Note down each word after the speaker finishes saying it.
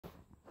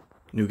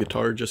New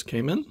guitar just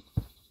came in.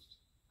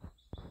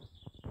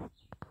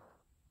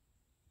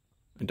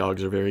 My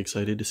dogs are very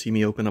excited to see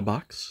me open a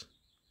box,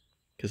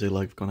 because they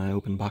like when I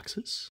open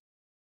boxes.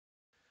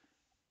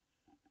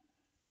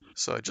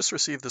 So I just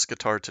received this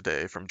guitar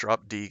today from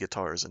Drop D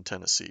Guitars in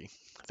Tennessee.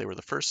 They were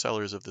the first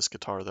sellers of this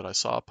guitar that I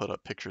saw put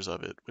up pictures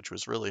of it, which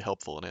was really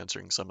helpful in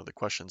answering some of the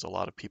questions a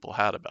lot of people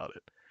had about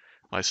it,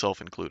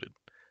 myself included.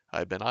 I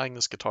had been eyeing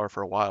this guitar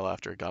for a while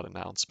after it got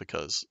announced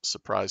because,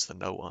 surprise to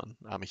no one,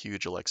 I'm a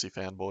huge Alexi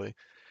fanboy,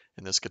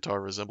 and this guitar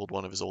resembled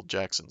one of his old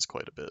Jacksons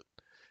quite a bit.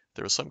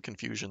 There was some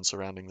confusion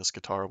surrounding this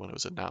guitar when it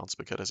was announced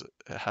because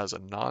it has a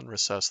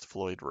non-recessed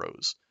Floyd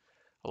rose.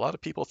 A lot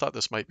of people thought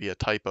this might be a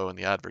typo in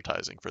the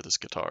advertising for this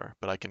guitar,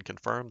 but I can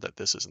confirm that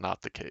this is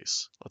not the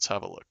case. Let's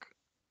have a look.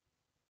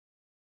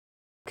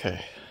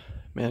 Okay,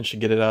 managed to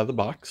get it out of the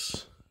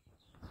box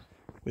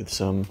with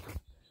some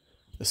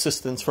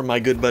assistance from my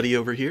good buddy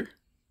over here.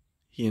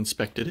 He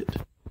inspected it.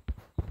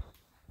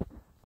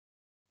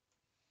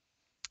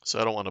 So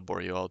I don't want to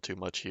bore you all too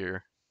much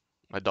here.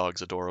 My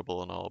dog's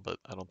adorable and all, but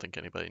I don't think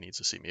anybody needs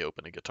to see me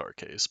open a guitar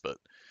case, but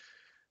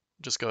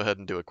just go ahead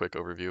and do a quick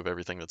overview of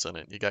everything that's in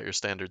it. You got your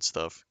standard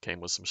stuff, came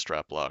with some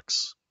strap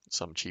locks,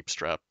 some cheap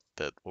strap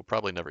that will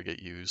probably never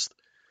get used,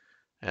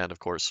 and of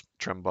course,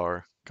 trem bar,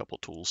 a couple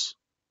tools,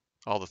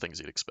 all the things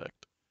you'd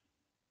expect.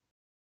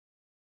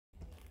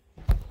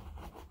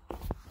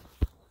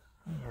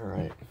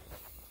 Alright,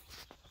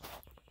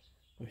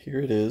 well here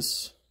it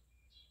is.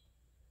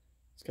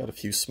 It's got a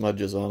few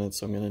smudges on it,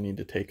 so I'm going to need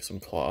to take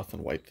some cloth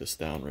and wipe this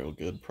down real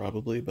good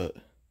probably, but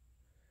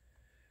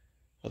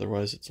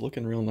otherwise it's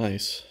looking real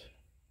nice.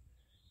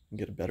 I'll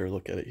get a better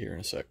look at it here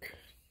in a sec.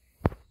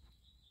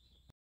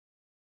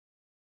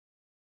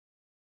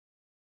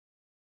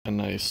 A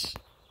nice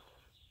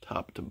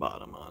top to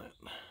bottom on it.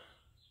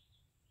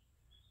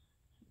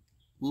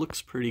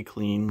 Looks pretty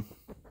clean.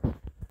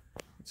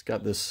 It's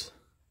got this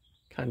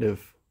kind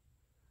of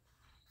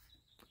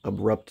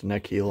abrupt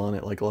neck heel on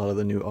it like a lot of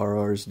the new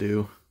RRs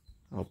do.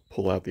 I'll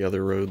pull out the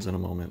other roads in a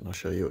moment and I'll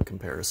show you a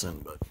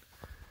comparison, but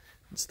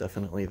it's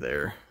definitely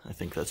there. I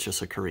think that's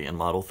just a Korean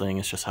model thing.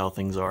 It's just how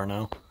things are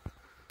now.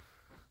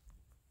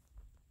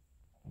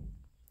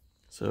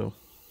 So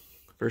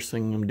first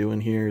thing I'm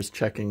doing here is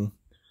checking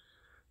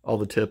all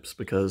the tips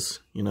because,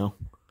 you know,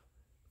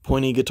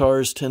 pointy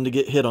guitars tend to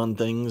get hit on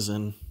things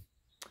and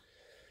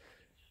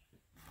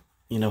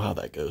you know how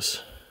that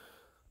goes.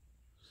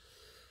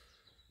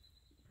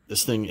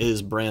 This thing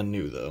is brand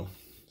new though,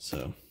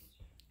 so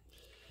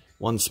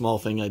one small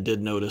thing I did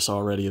notice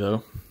already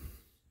though.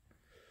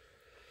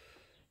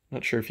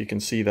 Not sure if you can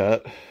see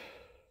that.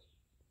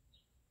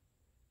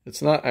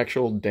 It's not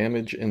actual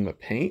damage in the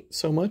paint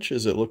so much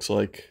as it looks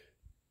like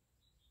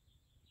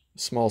a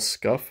small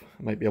scuff.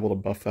 I might be able to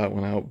buff that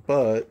one out,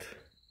 but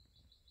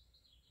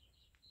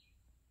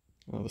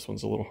oh, this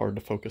one's a little hard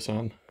to focus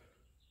on.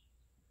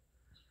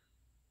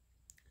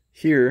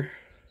 Here,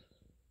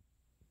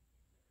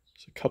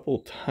 there's a couple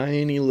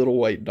tiny little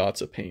white dots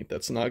of paint.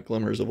 That's not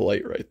glimmers of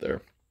light right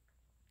there.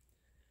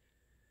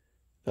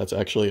 That's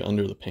actually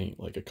under the paint,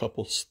 like a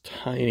couple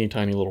tiny,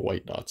 tiny little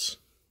white dots.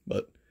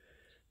 But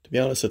to be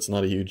honest, it's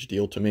not a huge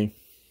deal to me.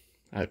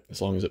 As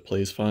long as it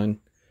plays fine.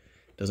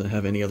 Doesn't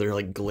have any other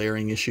like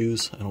glaring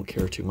issues. I don't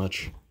care too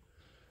much.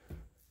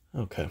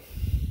 Okay.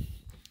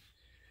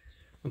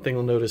 One thing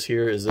you'll notice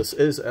here is this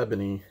is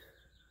Ebony.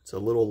 It's a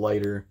little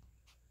lighter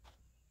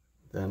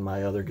than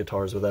my other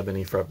guitars with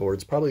Ebony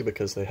fretboards, probably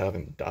because they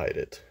haven't dyed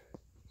it.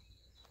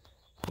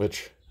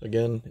 Which,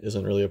 again,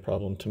 isn't really a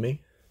problem to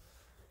me.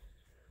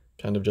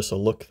 Kind of just a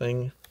look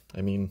thing.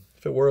 I mean,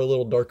 if it were a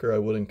little darker, I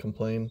wouldn't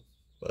complain,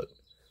 but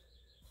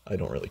I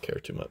don't really care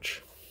too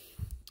much.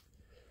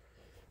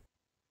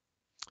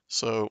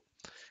 So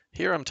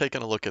here I'm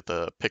taking a look at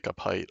the pickup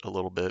height a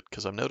little bit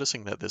because I'm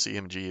noticing that this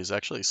EMG is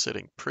actually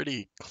sitting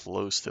pretty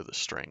close to the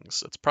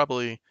strings. It's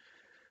probably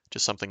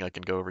just something I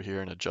can go over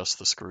here and adjust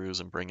the screws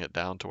and bring it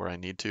down to where I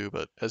need to,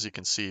 but as you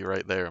can see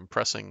right there, I'm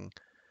pressing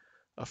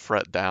a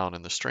fret down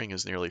and the string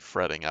is nearly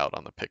fretting out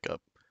on the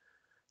pickup.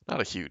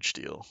 Not a huge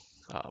deal.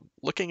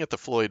 Looking at the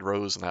Floyd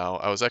Rose now,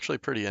 I was actually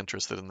pretty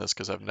interested in this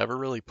because I've never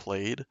really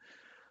played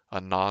a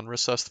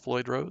non-recessed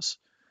Floyd Rose.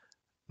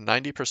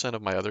 90%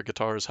 of my other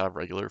guitars have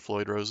regular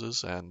Floyd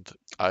Roses, and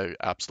I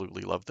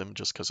absolutely love them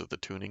just because of the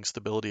tuning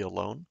stability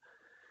alone.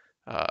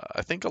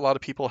 I think a lot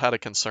of people had a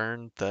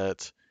concern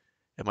that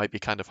it might be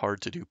kind of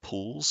hard to do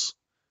pulls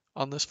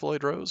on this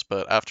Floyd Rose,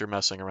 but after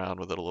messing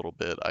around with it a little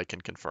bit, I can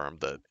confirm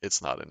that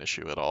it's not an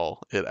issue at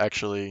all. It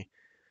actually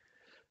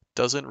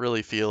doesn't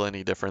really feel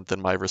any different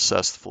than my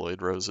recessed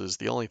Floyd Roses.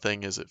 The only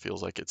thing is it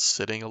feels like it's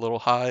sitting a little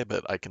high,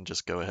 but I can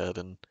just go ahead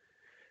and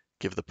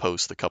give the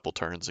post a couple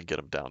turns and get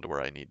them down to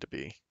where I need to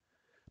be.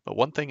 But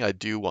one thing I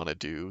do want to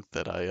do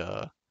that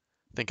I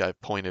think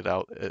I've pointed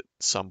out at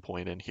some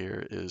point in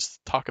here is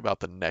talk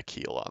about the neck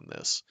heel on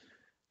this.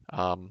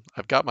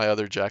 I've got my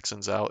other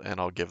Jacksons out and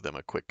I'll give them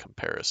a quick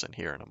comparison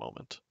here in a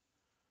moment.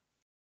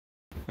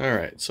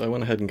 Alright, so I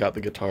went ahead and got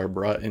the guitar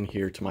brought in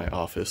here to my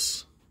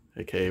office,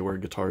 aka where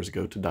guitars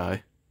go to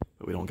die,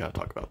 but we don't gotta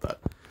talk about that.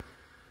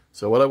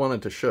 So what I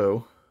wanted to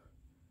show,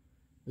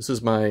 this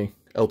is my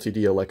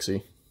LTD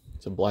Alexi.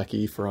 It's a Black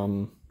E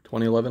from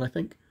 2011, I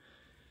think.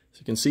 So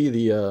you can see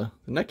the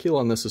neck heel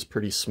on this is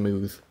pretty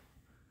smooth.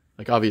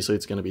 Like obviously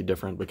it's going to be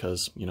different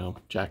because, you know,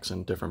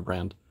 Jackson, different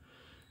brand.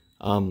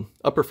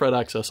 Upper fret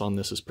access on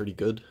this is pretty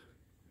good.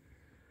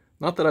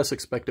 Not that I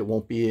suspect it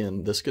won't be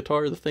in this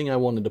guitar. The thing I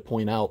wanted to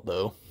point out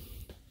though,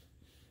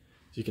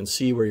 is you can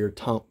see where your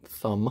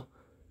thumb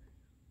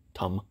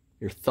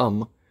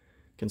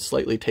can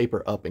slightly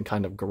taper up and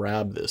kind of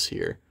grab this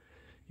here.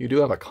 You do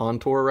have a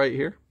contour right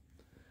here.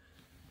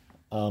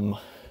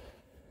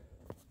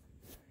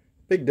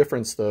 Big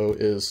difference though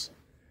is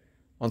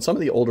on some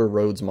of the older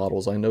Rhodes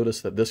models, I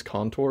noticed that this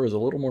contour is a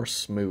little more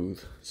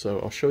smooth. So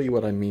I'll show you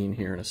what I mean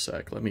here in a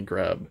sec. Let me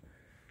grab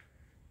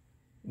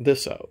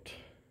this out.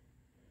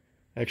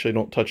 I actually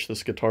don't touch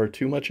this guitar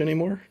too much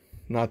anymore.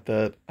 Not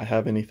that I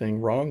have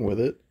anything wrong with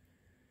it.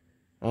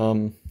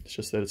 It's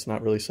just that it's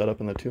not really set up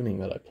in the tuning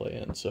that I play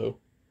in. So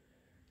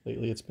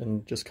lately it's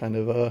been just kind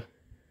of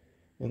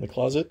in the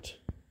closet,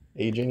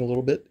 aging a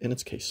little bit in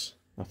its case.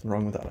 Nothing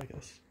wrong with that, I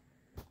guess.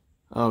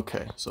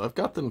 Okay, so I've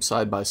got them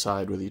side by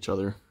side with each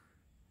other.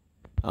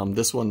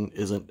 This one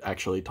isn't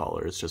actually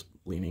taller, it's just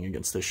leaning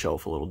against this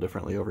shelf a little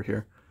differently over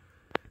here.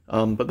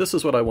 But this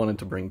is what I wanted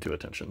to bring to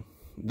attention.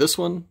 This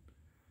one,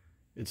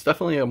 it's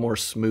definitely a more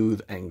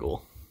smooth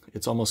angle.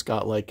 It's almost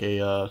got like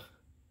a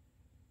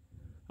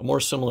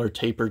more similar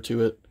taper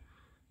to it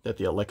that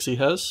the Alexi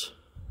has.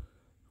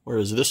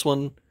 Whereas this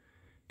one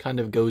kind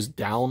of goes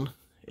down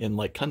and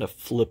like kind of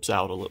flips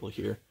out a little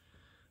here.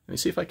 Let me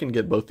see if I can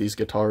get both these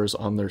guitars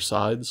on their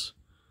sides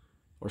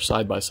or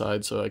side by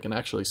side so I can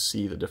actually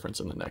see the difference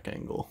in the neck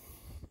angle.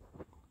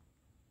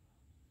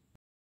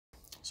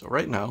 So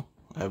right now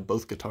I have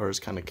both guitars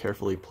kind of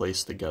carefully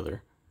placed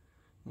together.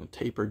 I'm going to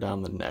taper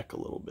down the neck a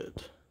little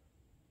bit.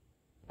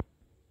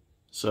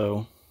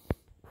 So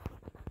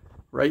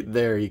right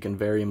there you can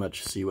very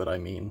much see what I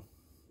mean.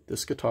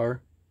 This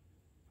guitar,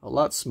 a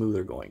lot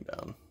smoother going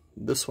down.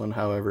 This one,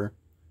 however,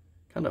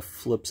 kind of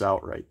flips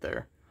out right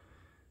there.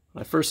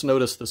 When I first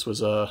noticed this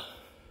was a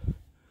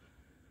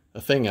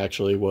thing,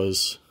 actually,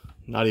 was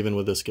not even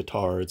with this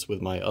guitar, it's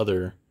with my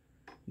other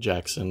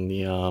Jackson,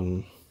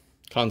 the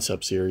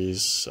Concept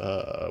Series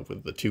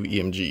with the two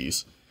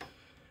EMGs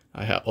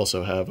I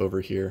also have over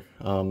here.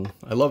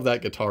 I love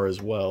that guitar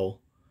as well,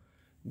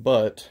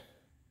 but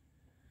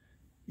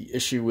the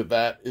issue with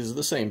that is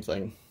the same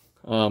thing.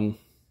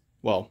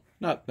 Well,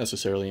 not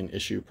necessarily an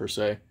issue per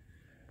se,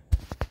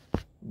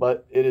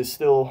 but it is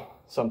still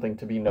something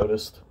to be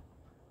noticed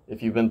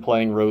if you've been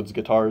playing Rhodes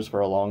guitars for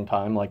a long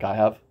time like I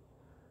have.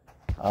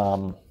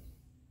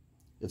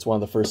 It's one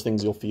of the first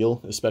things you'll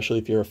feel, especially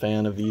if you're a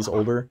fan of these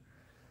older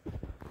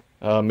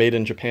made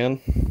in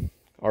Japan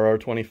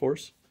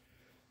RR24s.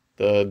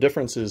 The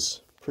difference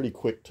is pretty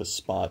quick to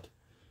spot.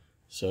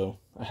 So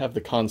I have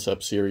the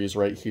Concept Series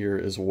right here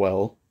as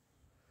well.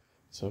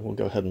 So we'll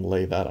go ahead and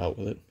lay that out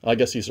with it. I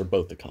guess these are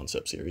both the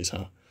Concept Series,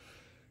 huh?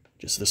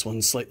 Just this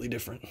one's slightly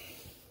different.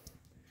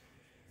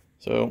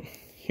 So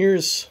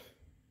here's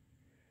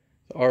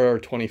the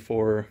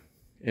RR24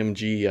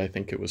 MG, I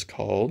think it was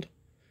called.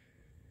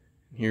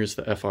 Here's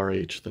the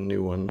FRH, the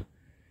new one.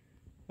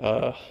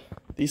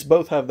 These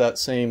both have that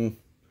same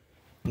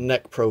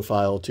neck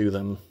profile to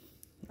them.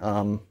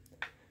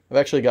 I've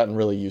actually gotten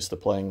really used to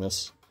playing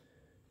this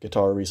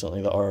guitar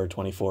recently, the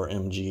RR24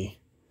 MG.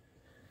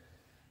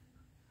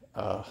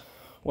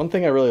 One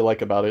thing I really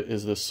like about it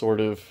is this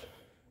sort of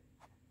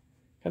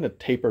kind of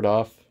tapered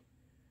off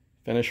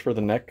finish for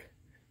the neck.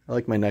 I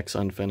like my necks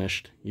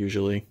unfinished,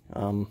 usually.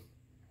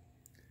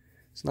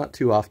 It's not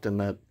too often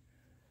that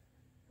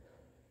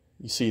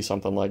you see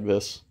something like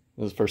this.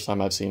 This is the first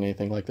time I've seen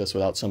anything like this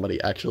without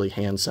somebody actually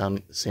hand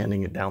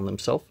sanding it down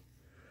themselves.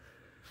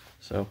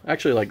 So I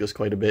actually like this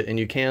quite a bit, and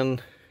you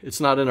can,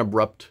 it's not an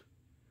abrupt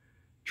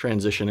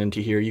transition into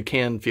here. You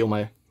can feel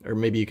my, or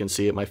maybe you can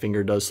see it, my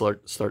finger does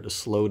start to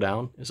slow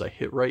down as I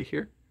hit right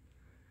here,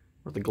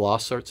 where the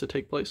gloss starts to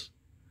take place.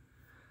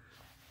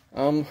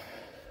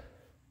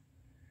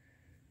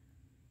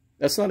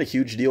 That's not a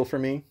huge deal for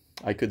me.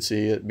 I could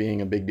see it being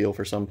a big deal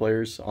for some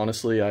players.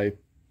 Honestly, I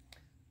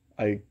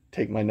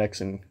take my necks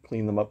and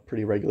clean them up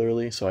pretty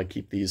regularly, so I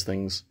keep these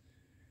things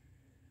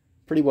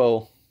pretty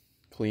well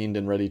cleaned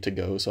and ready to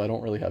go, so I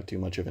don't really have too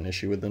much of an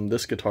issue with them.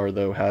 This guitar,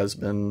 though, has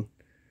been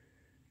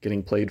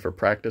getting played for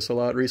practice a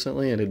lot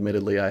recently, and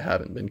admittedly I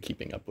haven't been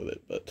keeping up with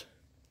it, but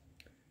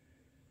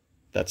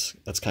that's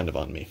kind of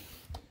on me.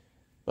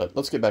 But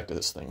let's get back to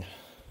this thing.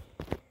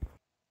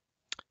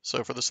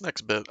 So for this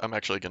next bit, I'm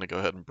actually going to go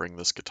ahead and bring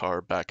this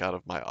guitar back out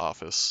of my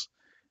office.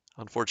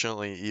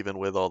 Unfortunately, even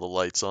with all the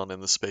lights on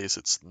in the space,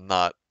 it's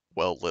not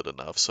well lit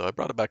enough, so I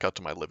brought it back out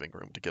to my living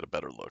room to get a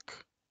better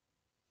look.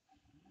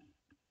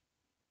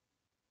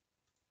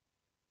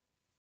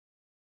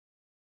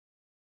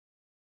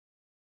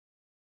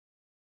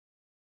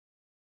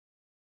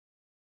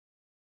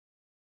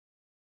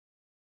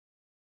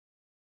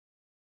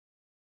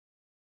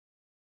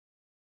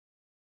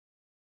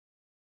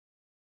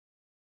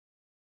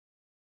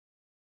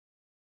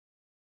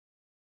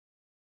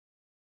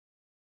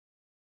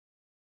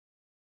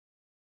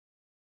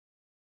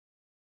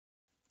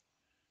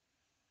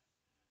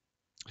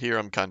 Here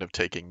I'm kind of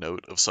taking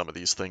note of some of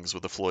these things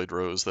with the Floyd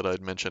Rose that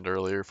I'd mentioned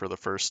earlier for the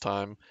first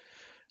time.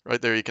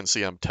 Right there you can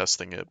see I'm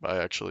testing it by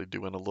actually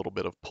doing a little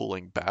bit of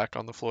pulling back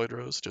on the Floyd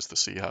Rose just to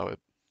see how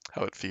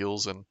it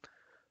feels. And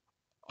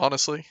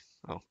honestly,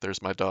 oh,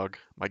 there's my dog,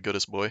 my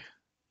goodest boy.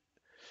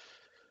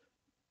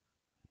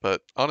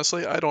 But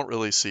honestly, I don't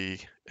really see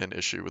an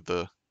issue with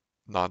the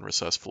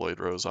non-recessed Floyd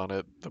Rose on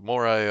it. The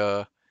more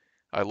I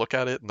look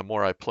at it and the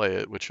more I play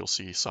it, which you'll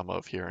see some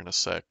of here in a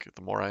sec,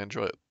 the more I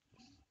enjoy it.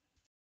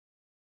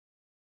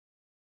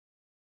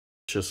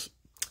 Just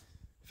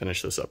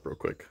finish this up real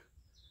quick.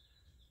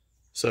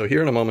 So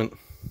here in a moment,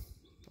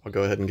 I'll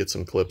go ahead and get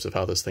some clips of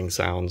how this thing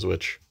sounds,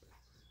 which,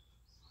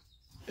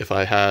 if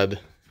I had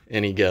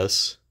any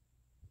guess,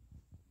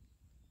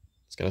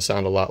 it's going to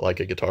sound a lot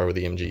like a guitar with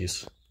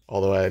EMGs.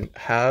 Although I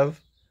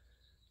have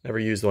never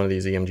used one of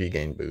these EMG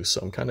gain boosts,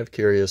 so I'm kind of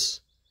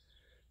curious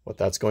what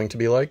that's going to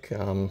be like.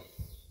 I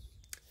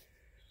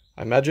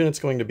imagine it's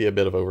going to be a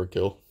bit of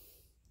overkill.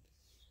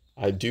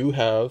 I do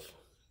have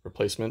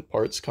replacement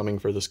parts coming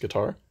for this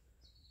guitar.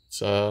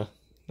 It's not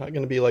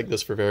going to be like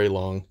this for very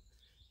long,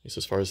 at least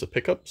as far as the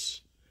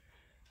pickups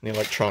and the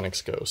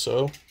electronics go.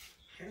 So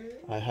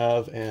I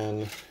have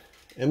an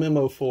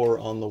MMO4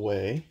 on the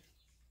way,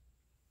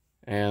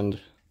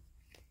 and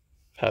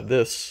had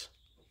this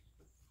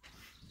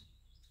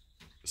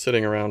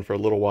sitting around for a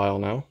little while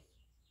now,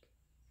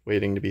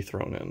 waiting to be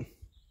thrown in.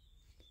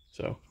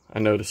 So I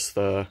noticed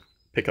the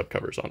pickup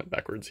covers on it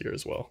backwards here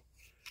as well.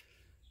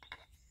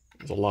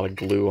 There's a lot of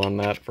glue on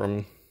that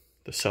from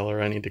the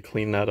seller. I need to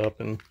clean that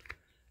up and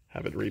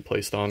have it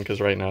replaced on,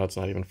 because right now it's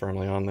not even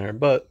firmly on there,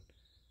 but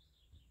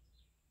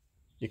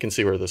you can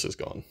see where this is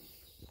going.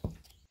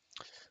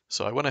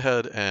 So I went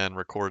ahead and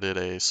recorded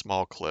a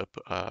small clip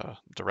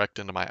direct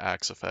into my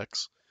Axe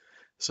effects.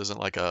 This isn't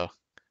like going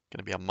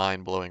to be a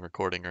mind-blowing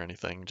recording or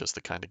anything, just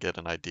to kind of get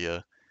an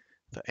idea.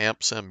 The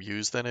amp sim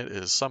used in it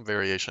is some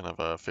variation of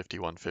a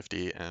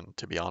 5150, and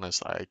to be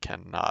honest, I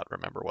cannot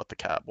remember what the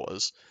cab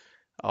was.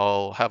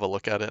 I'll have a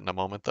look at it in a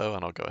moment though,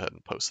 and I'll go ahead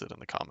and post it in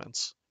the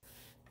comments.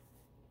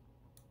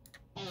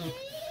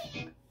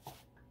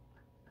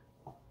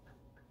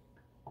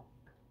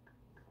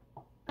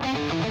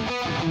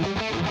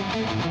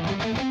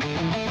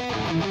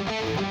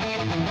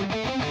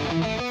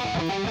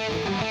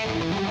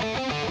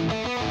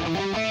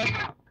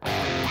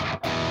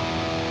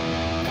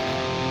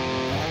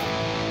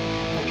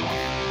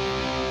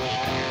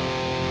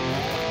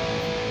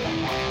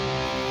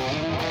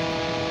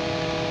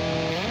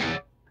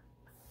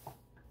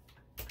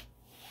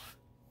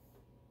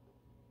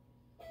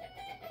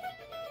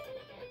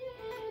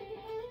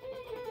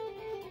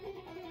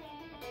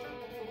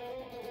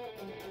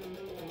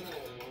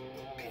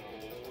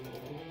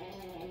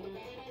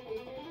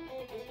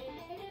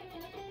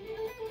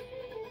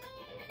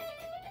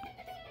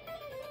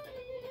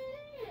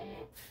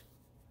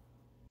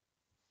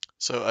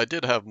 So I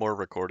did have more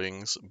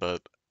recordings,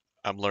 but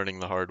I'm learning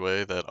the hard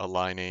way that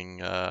aligning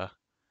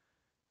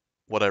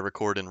what I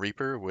record in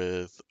Reaper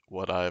with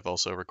what I've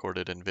also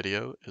recorded in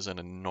video is an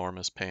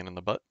enormous pain in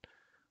the butt.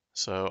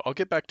 So I'll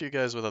get back to you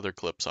guys with other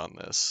clips on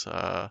this.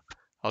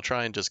 I'll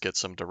try and just get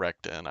some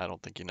direct in. I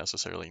don't think you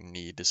necessarily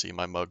need to see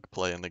my mug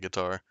playing the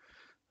guitar.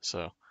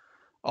 So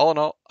all in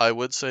all, I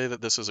would say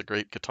that this is a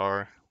great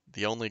guitar.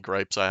 The only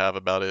gripes I have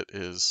about it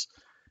is,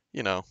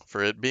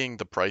 for it being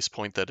the price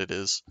point that it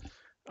is,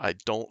 I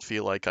don't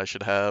feel like I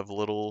should have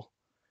little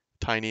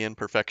tiny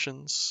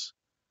imperfections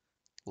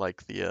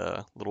like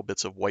the little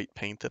bits of white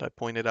paint that I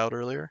pointed out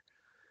earlier.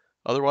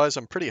 Otherwise,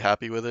 I'm pretty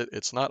happy with it.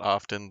 It's not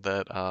often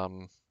that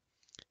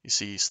you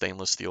see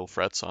stainless steel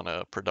frets on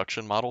a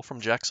production model from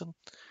Jackson.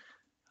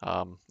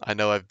 I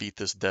know I've beat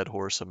this dead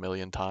horse a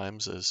million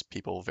times, as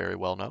people very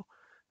well know,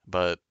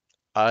 but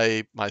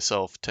I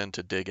myself tend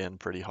to dig in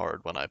pretty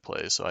hard when I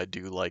play, so I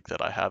do like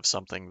that I have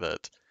something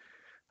that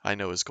I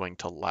know is going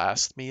to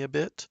last me a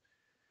bit.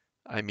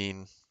 I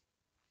mean,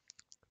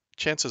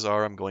 chances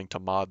are I'm going to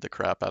mod the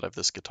crap out of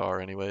this guitar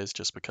anyways,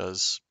 just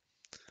because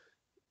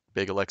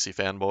big Alexi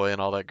fanboy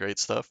and all that great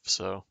stuff.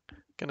 So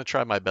gonna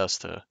try my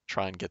best to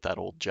try and get that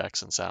old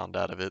Jackson sound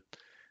out of it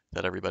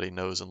that everybody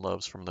knows and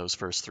loves from those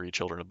first three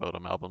Children of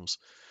Bodom albums.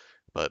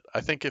 But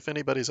I think if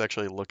anybody's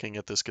actually looking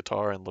at this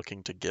guitar and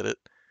looking to get it,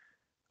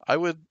 I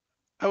would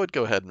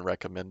go ahead and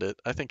recommend it.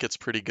 I think it's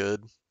pretty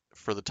good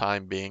for the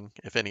time being.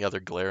 If any other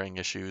glaring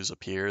issues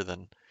appear,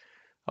 then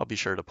I'll be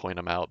sure to point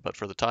them out. But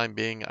for the time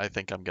being, I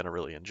think I'm going to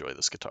really enjoy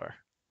this guitar.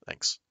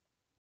 Thanks.